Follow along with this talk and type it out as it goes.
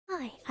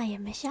Hi, I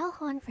am Michelle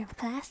Hon from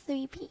Class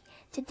 3B.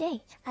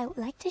 Today, I would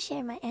like to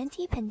share my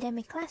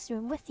anti-pandemic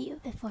classroom with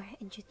you. Before I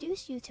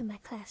introduce you to my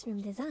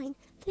classroom design,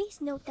 please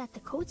note that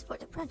the codes for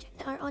the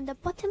project are on the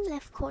bottom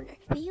left corner.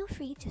 Feel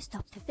free to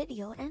stop the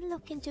video and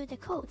look into the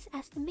codes,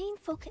 as the main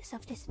focus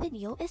of this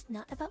video is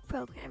not about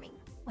programming.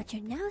 What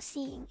you're now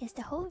seeing is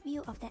the whole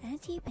view of the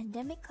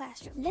anti-pandemic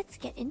classroom. Let's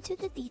get into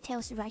the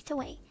details right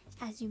away.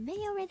 As you may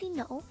already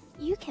know,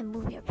 you can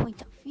move your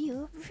point of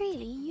view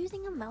freely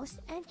using a mouse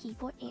and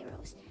keyboard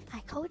arrows. I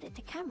coded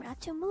the camera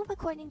to move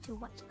according to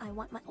what I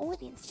want my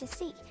audience to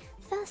see.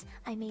 Thus,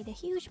 I made a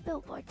huge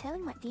billboard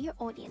telling my dear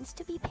audience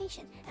to be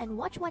patient and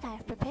watch what I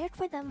have prepared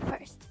for them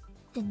first.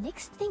 The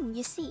next thing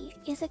you see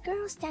is a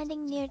girl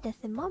standing near the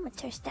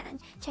thermometer stand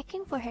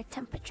checking for her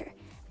temperature.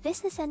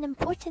 This is an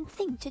important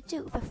thing to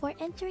do before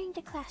entering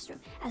the classroom,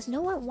 as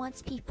no one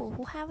wants people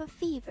who have a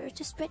fever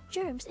to spread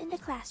germs in the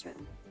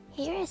classroom.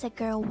 Here is a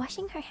girl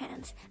washing her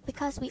hands,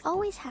 because we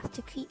always have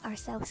to keep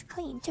ourselves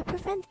clean to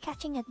prevent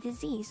catching a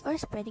disease or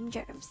spreading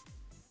germs.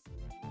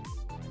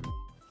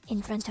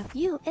 In front of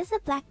you is a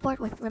blackboard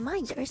with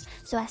reminders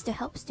so as to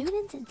help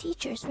students and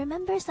teachers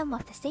remember some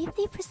of the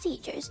safety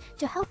procedures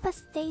to help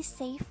us stay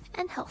safe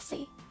and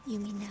healthy. You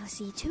may now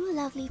see two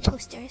lovely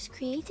posters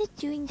created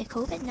during the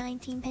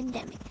COVID-19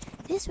 pandemic.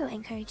 This will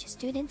encourage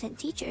students and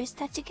teachers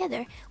that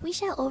together we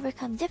shall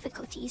overcome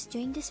difficulties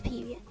during this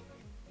period.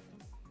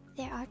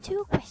 There are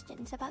two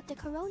questions about the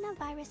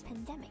coronavirus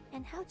pandemic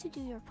and how to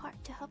do your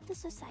part to help the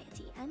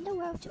society and the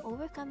world to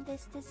overcome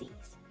this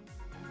disease.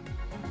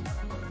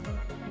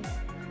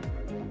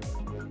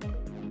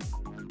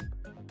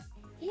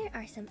 Here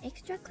are some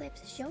extra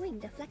clips showing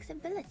the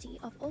flexibility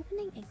of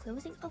opening and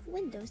closing of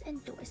windows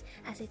and doors,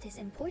 as it is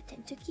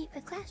important to keep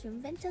a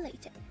classroom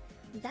ventilated.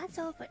 That's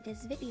all for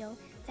this video.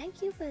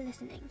 Thank you for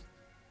listening.